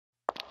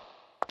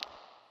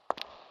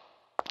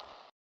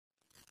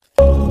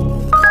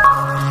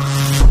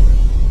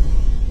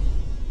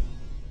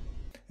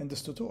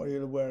this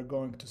tutorial, we're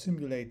going to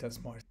simulate a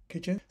smart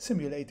kitchen,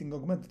 simulating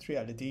augmented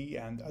reality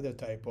and other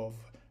type of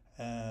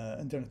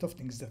Internet of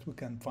Things that we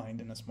can find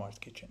in a smart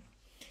kitchen.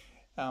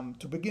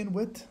 To begin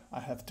with,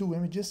 I have two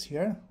images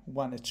here.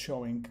 One is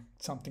showing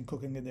something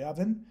cooking in the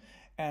oven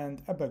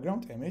and a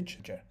background image.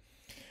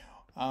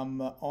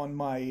 On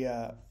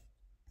my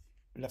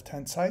left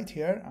hand side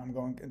here, I'm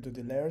going into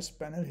the layers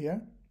panel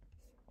here,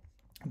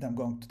 and I'm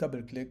going to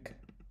double click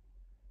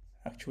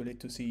actually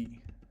to see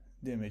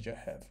the image I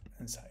have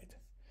inside.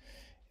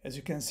 As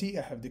you can see,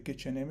 I have the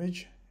kitchen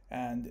image,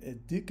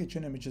 and the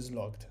kitchen image is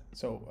locked.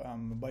 So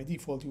by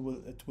default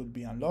it will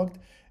be unlocked.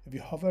 If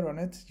you hover on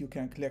it, you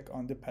can click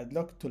on the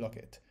padlock to lock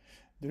it.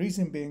 The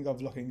reason being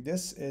of locking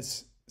this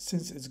is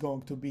since it's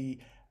going to be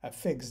a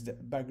fixed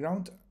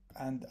background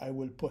and I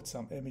will put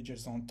some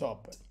images on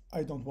top,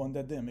 I don't want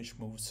that the image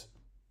moves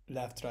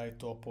left, right,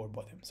 top or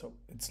bottom, so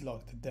it's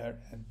locked there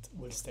and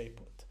will stay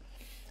put.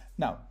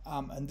 Now,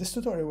 in this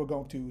tutorial, we're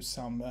going to use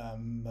some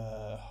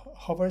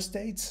hover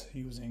states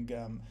using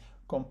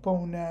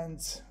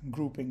components,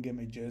 grouping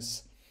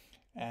images,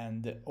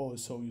 and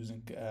also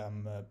using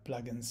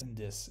plugins in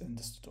this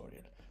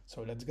tutorial.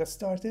 So let's get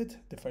started.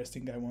 The first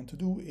thing I want to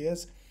do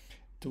is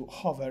to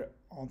hover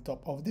on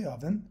top of the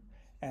oven,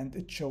 and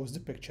it shows the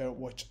picture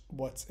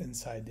what's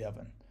inside the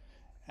oven.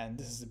 And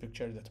this is the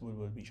picture that we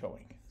will be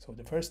showing. So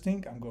the first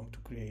thing, I'm going to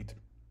create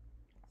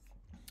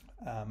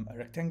a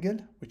rectangle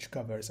which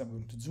covers. I'm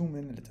going to zoom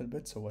in a little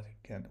bit so it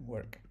can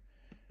work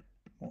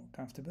more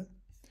comfortable.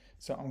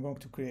 So I'm going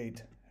to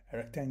create a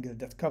rectangle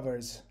that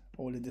covers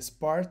only this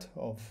part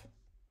of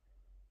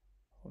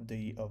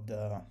the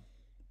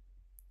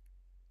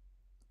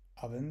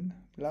oven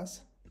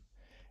glass,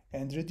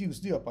 and reduce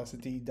the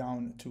opacity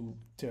down to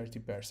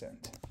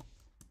 30%,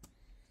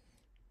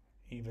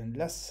 even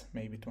less,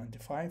 maybe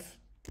 25.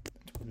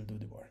 It will do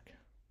the work.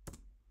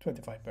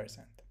 25%.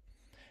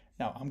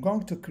 Now I'm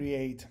going to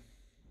create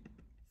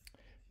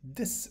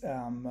this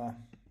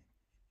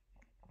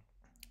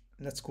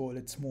let's call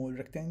it small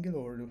rectangle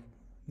or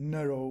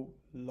narrow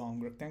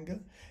long rectangle.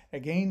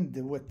 Again,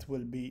 the width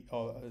will be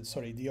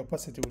the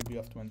opacity will be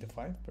of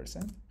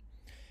 25%.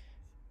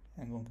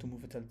 I'm going to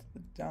move it a little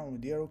bit down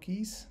with the arrow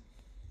keys.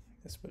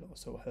 This will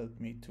also help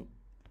me to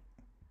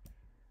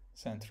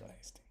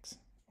centralize things.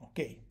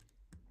 Okay,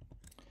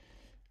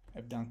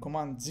 I've done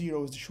Command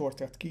 0 is the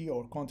shortcut key,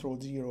 or Control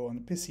 0 on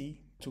the PC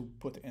to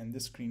put in the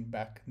screen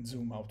back and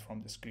zoom out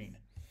from the screen.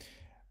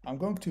 I'm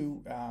going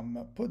to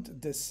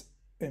put this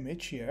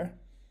image here.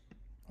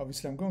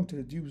 Obviously, I'm going to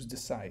reduce the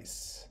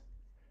size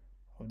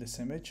of this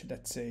image.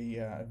 Let's say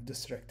if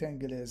this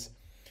rectangle is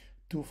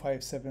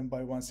 257 by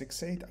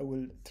 168, I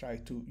will try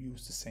to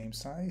use the same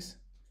size.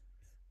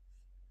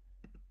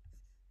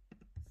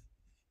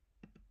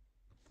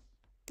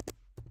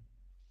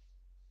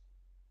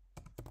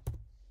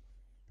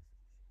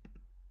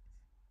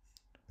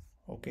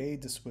 Okay,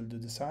 this will do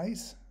the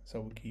size,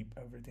 so we keep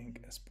everything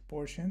as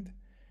proportioned.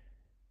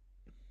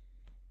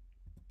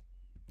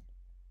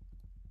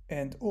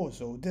 And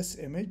also this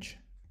image,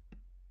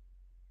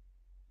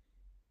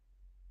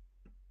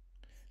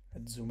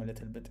 let's zoom a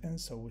little bit in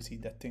so we see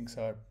that things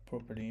are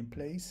properly in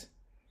place,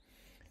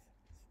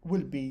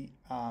 will be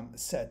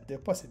set, the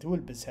opacity will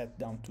be set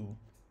down to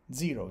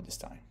 0 this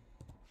time.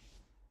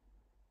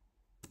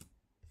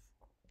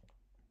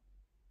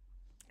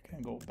 I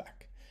can go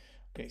back.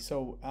 Okay,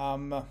 so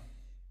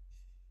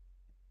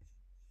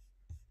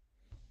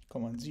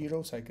Command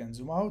 0 so I can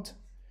zoom out.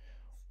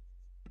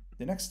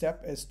 The next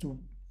step is to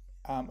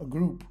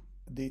group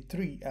the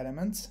three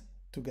elements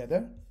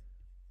together.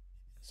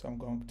 So I'm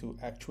going to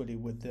actually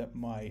with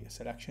my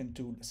selection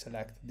tool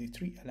select the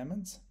three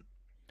elements,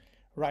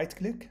 right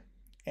click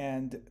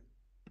and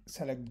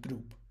select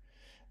group.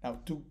 Now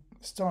to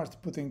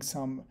start putting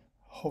some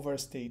hover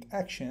state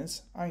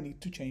actions, I need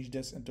to change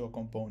this into a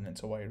component.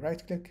 So I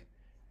right click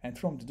and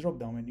from the drop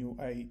down menu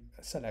I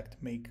select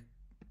make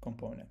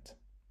component.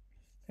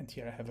 And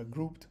here I have a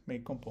grouped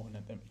make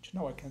component image.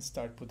 Now I can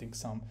start putting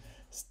some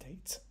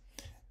states.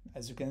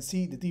 As you can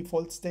see, the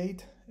default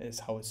state is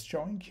how it's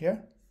showing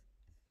here.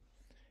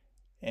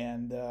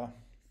 And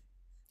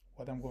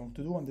what I'm going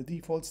to do on the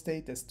default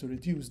state is to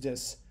reduce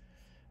this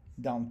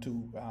down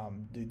to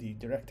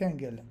the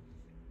rectangle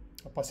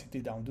opacity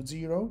down to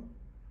 0.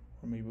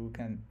 Or maybe we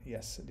can,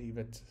 yes, leave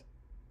it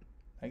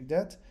like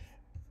that.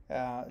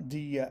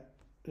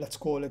 Let's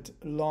call it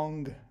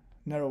long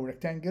narrow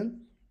rectangle.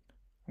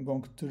 I'm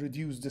going to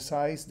reduce the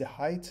size, the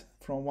height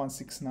from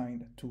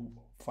 169 to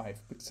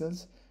 5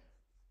 pixels.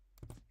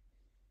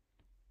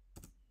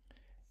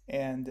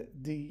 And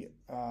the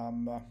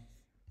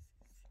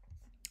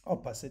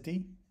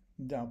opacity,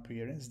 the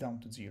appearance down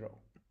to 0.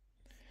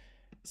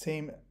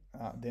 Same,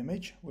 the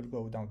image will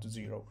go down to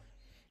 0.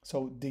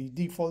 So the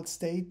default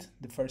state,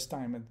 the first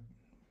time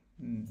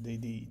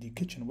the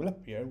kitchen will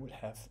appear, will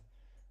have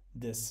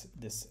this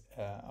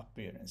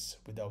appearance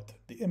without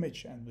the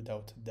image and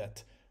without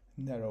that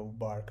narrow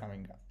bar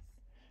coming up.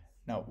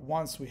 Now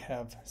once we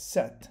have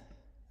set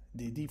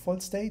the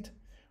default state,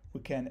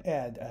 we can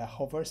add a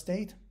hover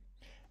state,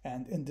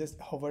 And in this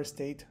hover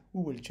state,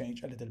 we will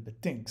change a little bit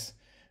things.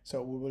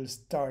 So we will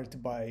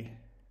start by,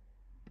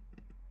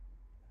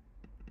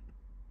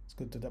 it's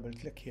good to double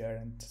click here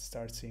and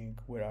start seeing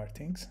where are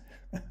things.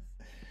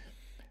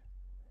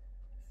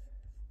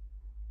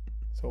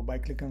 So by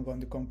clicking on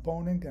the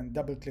component and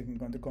double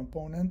clicking on the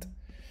component,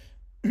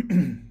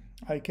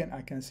 I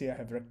can see I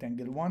have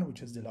rectangle 1,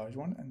 which is the large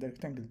one, and the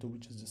rectangle 2,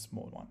 which is the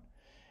small one.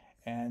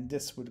 And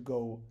this would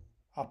go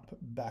up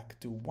back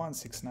to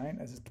 169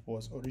 as it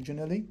was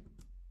originally.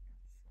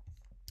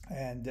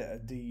 And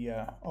the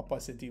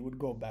opacity would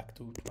go back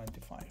to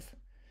 25.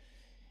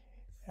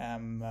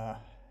 And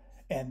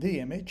the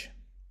image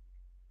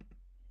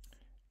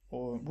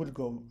will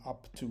go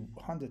up to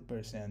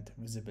 100%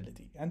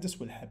 visibility. And this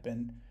will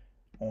happen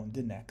on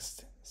the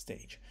next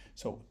stage.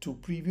 So to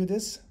preview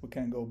this, we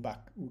can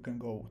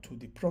go to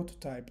the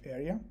prototype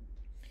area,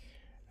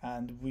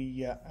 and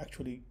we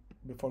actually,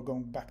 before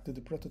going back to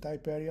the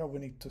prototype area, we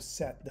need to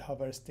set the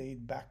hover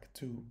state back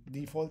to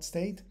default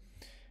state,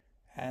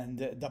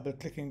 and double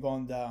clicking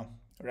on the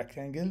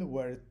rectangle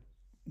where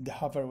the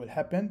hover will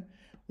happen,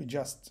 we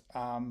just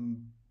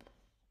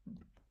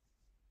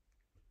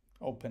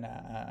open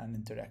an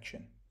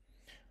interaction.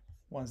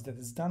 Once that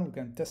is done, we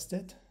can test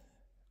it.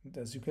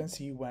 As you can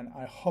see, when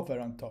I hover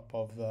on top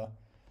of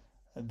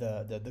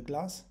the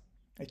glass,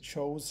 it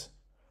shows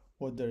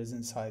what there is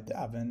inside the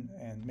oven,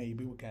 and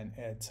maybe we can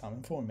add some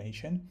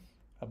information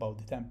about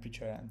the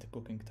temperature and the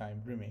cooking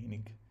time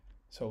remaining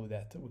so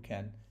that we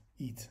can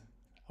eat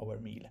our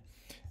meal.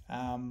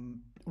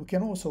 We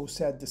can also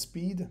set the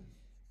speed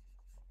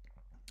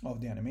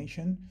of the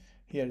animation.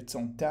 Here it's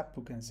on tap,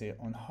 we can say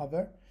on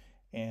hover,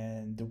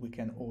 and we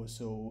can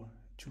also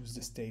choose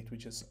the state,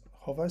 which is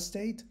hover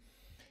state,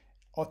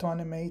 auto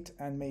animate,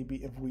 and maybe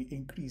if we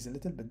increase a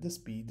little bit the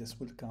speed, this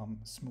will come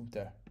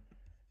smoother.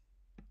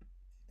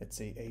 Let's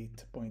say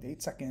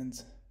 8.8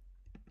 seconds.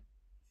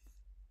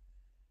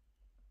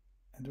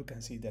 And we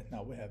can see that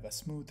now we have a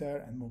smoother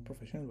and more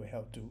professional way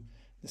how to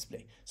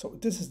display. So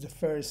this is the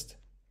first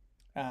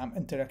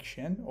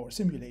interaction or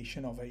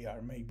simulation of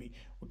AR. Maybe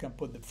we can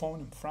put the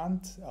phone in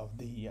front of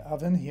the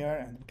oven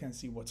here and we can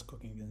see what's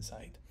cooking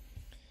inside.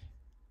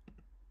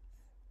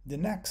 The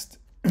next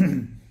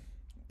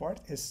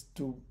part is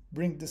to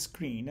bring the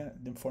screen,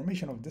 the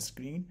information of the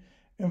screen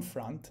in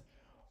front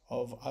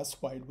of us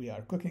while we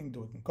are cooking,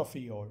 doing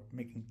coffee, or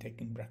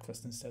taking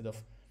breakfast. Instead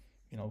of,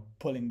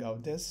 pulling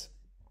out this,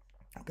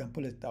 we can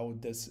pull it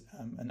out this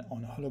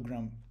on a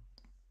hologram,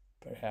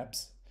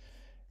 perhaps,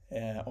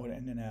 or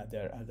in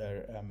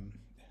another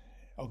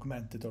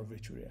augmented or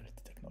virtual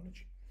reality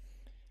technology.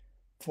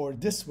 For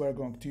this, we're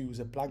going to use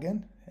a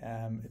plugin.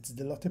 It's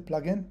the ADOBE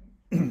plugin.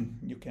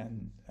 You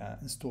can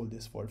install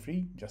this for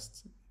free.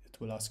 It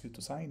will ask you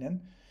to sign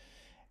in.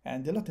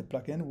 And the ADOBE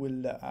plugin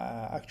will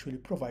actually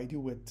provide you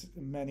with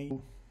many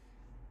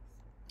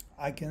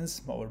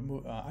icons or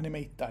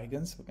animate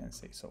icons, we can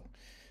say so.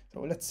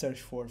 So let's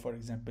search for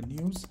example,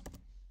 news,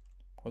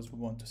 because we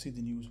want to see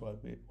the news while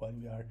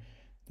we are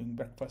doing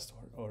breakfast,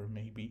 or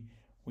maybe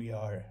we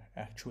are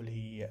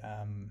actually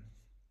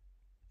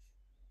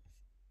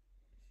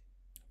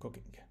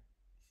cooking.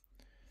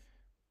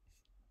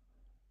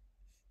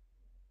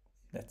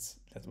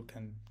 That we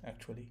can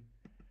actually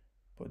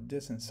put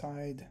this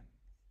inside,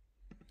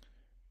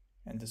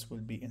 and this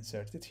will be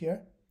inserted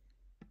here.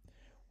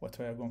 What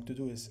we are going to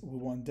do is we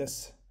want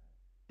this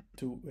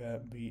to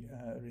be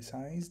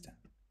resized.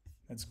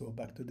 Let's go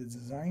back to the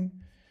design.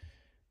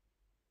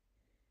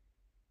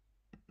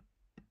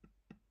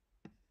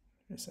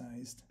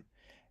 Resized.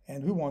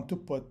 And we want to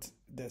put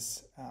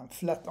this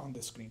flat on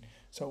the screen.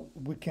 So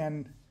we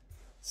can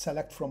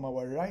select from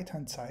our right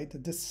hand side.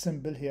 This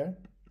symbol here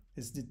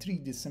is the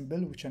 3D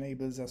symbol, which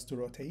enables us to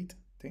rotate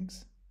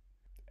things,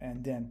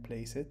 and then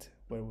place it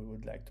where we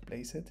would like to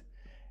place it,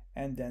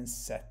 and then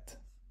set.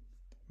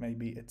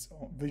 Maybe it's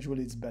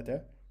visually it's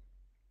better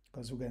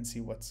because we can see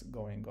what's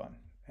going on,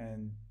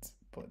 and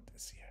put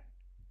this here.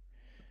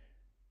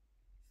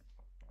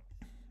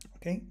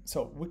 Okay,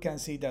 so we can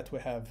see that we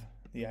have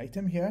the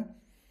item here,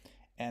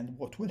 and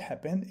what will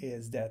happen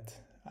is that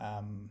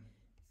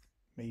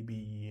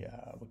maybe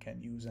we can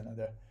use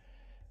another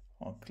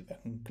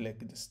click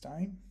this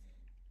time.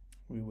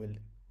 We will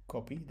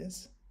copy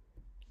this,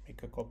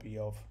 make a copy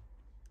of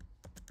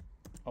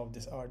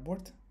this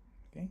artboard.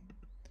 Okay,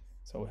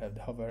 so we have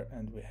the hover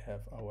and we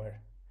have our,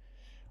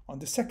 on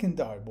the second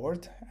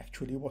artboard,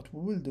 actually what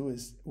we will do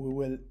is we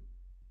will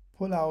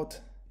pull out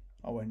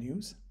our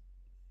news,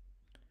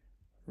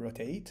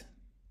 rotate,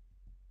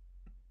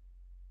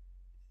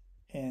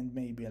 and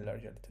maybe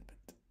enlarge a little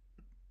bit.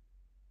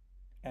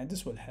 And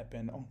this will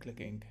happen on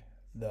clicking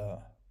the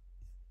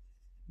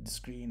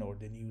screen or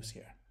the news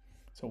here.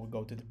 So we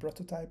go to the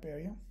prototype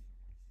area,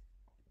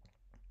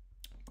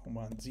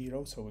 Command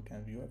 0, so we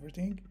can view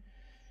everything.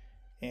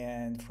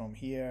 And from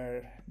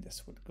here,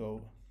 this would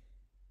go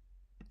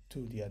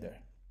to the other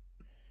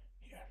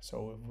here.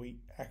 So if we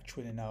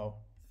actually now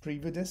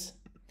preview this,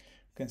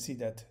 you can see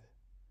that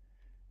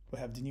we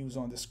have the news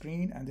on the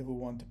screen, and if we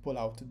want to pull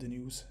out the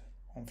news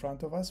in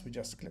front of us, we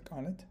just click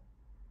on it.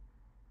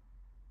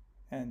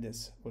 and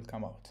this will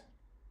come out.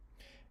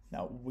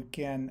 Now we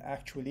can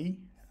actually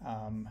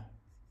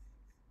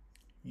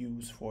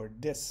use for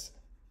this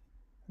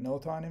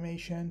note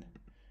animation,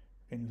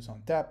 we can use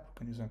on tap, we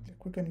can use on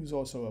click, we can use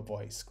also a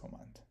voice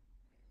command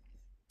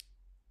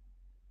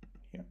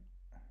here,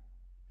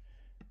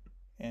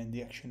 and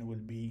the action will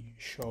be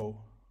show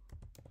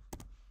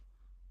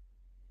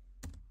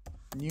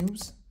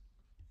news,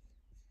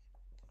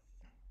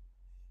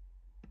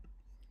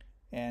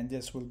 and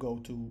this will go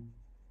to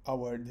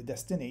the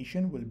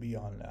destination will be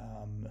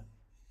on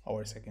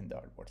our second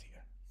dartboard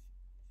here.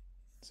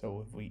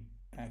 So if we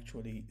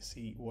actually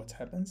see what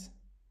happens,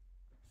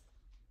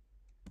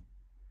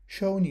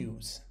 show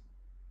news,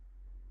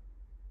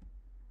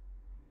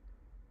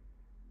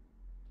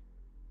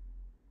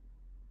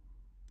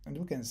 and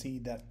we can see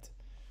that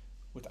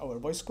with our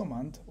voice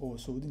command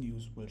also the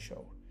news will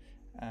show.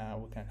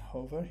 We can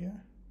hover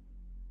here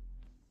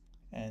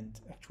and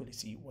actually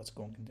see what's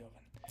going in the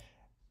oven.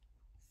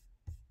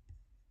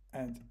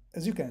 And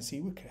as you can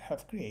see, we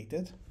have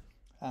created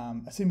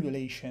a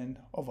simulation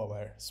of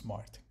our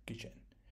smart kitchen.